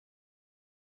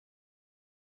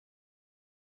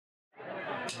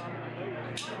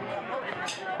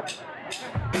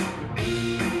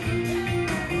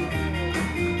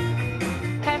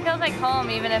Kind of feels like home,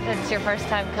 even if it's your first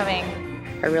time coming.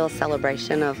 A real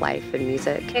celebration of life and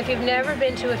music. If you've never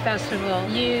been to a festival,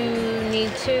 you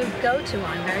need to go to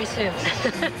one very soon.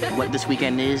 What this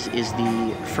weekend is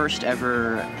the first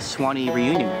ever Suwannee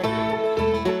reunion.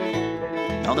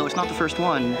 Although it's not the first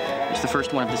one, it's the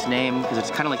first one of this name because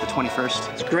it's kind of like the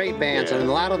 21st. It's great bands, and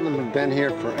a lot of them have been here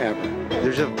forever.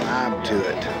 There's a vibe to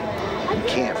it. You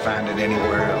can't find it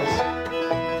anywhere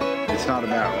else. It's not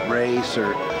about race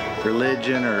or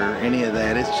religion or any of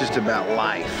that. It's just about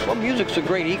life. Well, music's a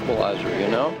great equalizer, you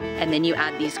know? And then you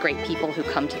add these great people who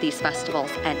come to these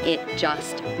festivals, and it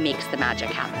just makes the magic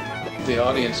happen. The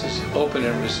audience is open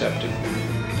and receptive.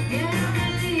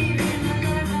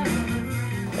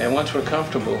 And once we're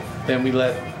comfortable, then we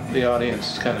let the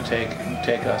audience kind of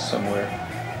take us somewhere.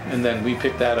 And then we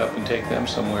pick that up and take them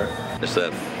somewhere. It's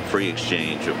that free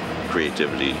exchange of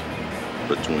creativity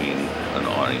between an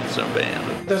audience and a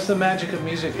band. That's the magic of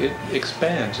music. It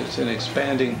expands. It's an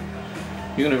expanding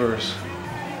universe.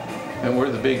 And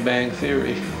we're the Big Bang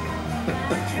Theory.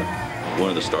 One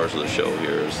of the stars of the show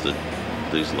here is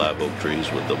these live oak trees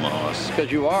with the moss.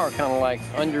 Because you are kind of like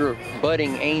under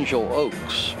budding angel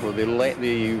oaks, where the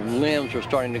limbs are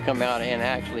starting to come out and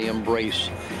actually embrace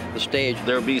the stage.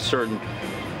 There'll be certain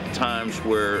times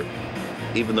where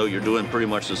even though you're doing pretty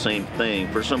much the same thing,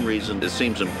 for some reason it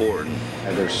seems important.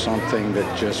 There's something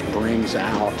that just brings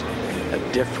out a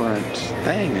different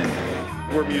thing.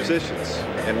 We're musicians,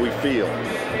 and we feel,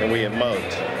 and we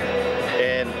emote.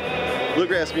 And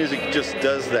bluegrass music just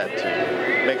does that to you.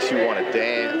 It makes you want to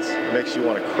dance, it makes you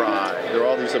want to cry. There are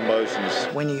all these emotions.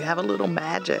 When you have a little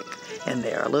magic in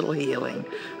there, a little healing,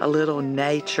 a little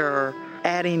nature,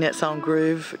 adding its own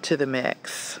groove to the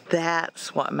mix,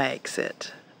 that's what makes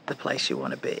it the place you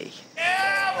want to be.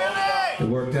 It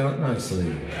worked out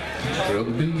nicely. Thrilled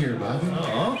to be here, Bobby.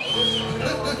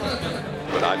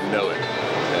 But I know it,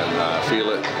 and I feel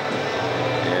it,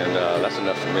 and that's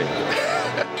enough for me.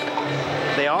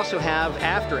 They also have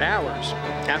after hours.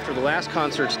 After the last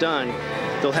concert's done,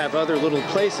 they'll have other little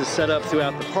places set up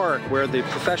throughout the park where the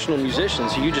professional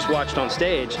musicians who you just watched on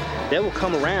stage, they will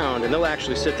come around and they'll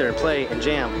actually sit there and play and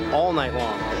jam all night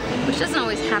long. Which doesn't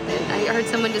always happen. I heard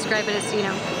someone describe it as, you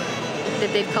know,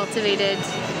 that they've cultivated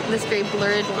this very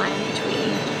blurred line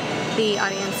between the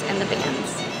audience and the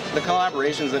bands. The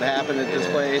collaborations that happen at this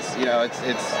place, you know, it's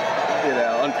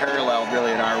unparalleled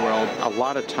really in our world. A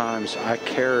lot of times I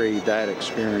carry that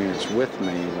experience with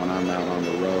me when I'm out on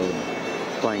the road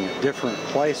playing at different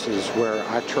places where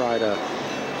I try to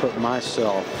put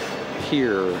myself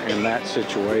here in that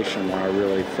situation where I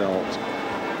really felt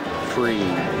free.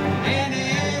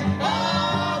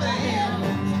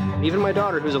 Even my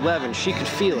daughter, who's 11, she could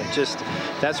feel it. Just,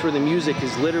 that's where the music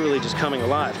is literally just coming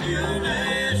alive.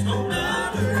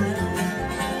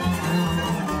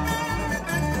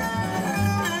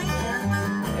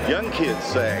 Young kids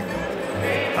saying,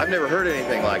 I've never heard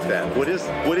anything like that. What is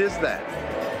that?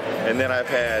 And then I've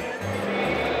had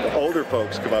older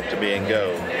folks come up to me and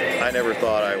go, I never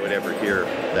thought I would ever hear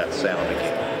that sound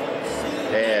again.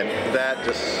 And that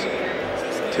just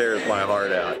tears my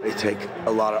heart out. They take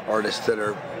a lot of artists that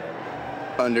are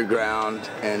underground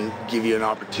and give you an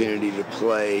opportunity to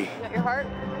play. You got your heart?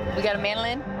 We got a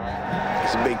mandolin?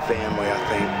 It's a big family, I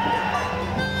think.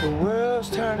 The world's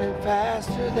turning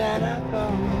faster than I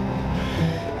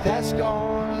thought. That's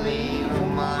gonna leave a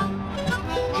mark.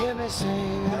 Hear me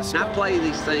sing. And I play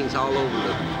these things all over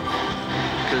the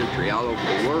country, all over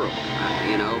the world.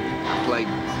 You know, I play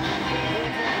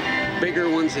bigger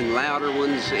ones and louder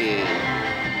ones and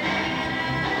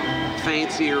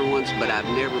fancier ones, but I've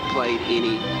never played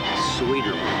any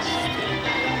sweeter ones.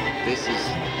 This is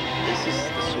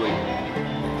the sweet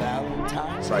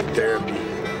one. It's like therapy,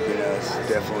 you know, it's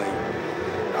definitely,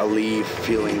 I leave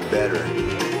feeling better.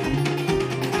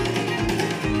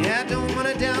 Yeah, don't run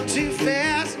it down too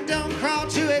fast and don't crawl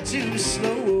to it too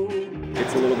slow.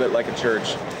 It's a little bit like a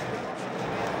church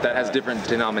that has different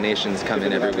denominations come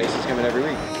in every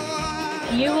week.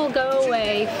 You will go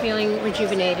away feeling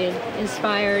rejuvenated,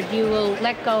 inspired. You will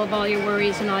let go of all your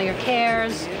worries and all your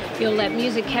cares. You'll let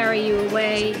music carry you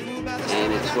away.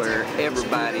 And it's where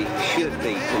everybody should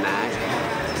be tonight.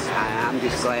 I'm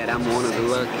just glad I'm one of the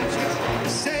lucky.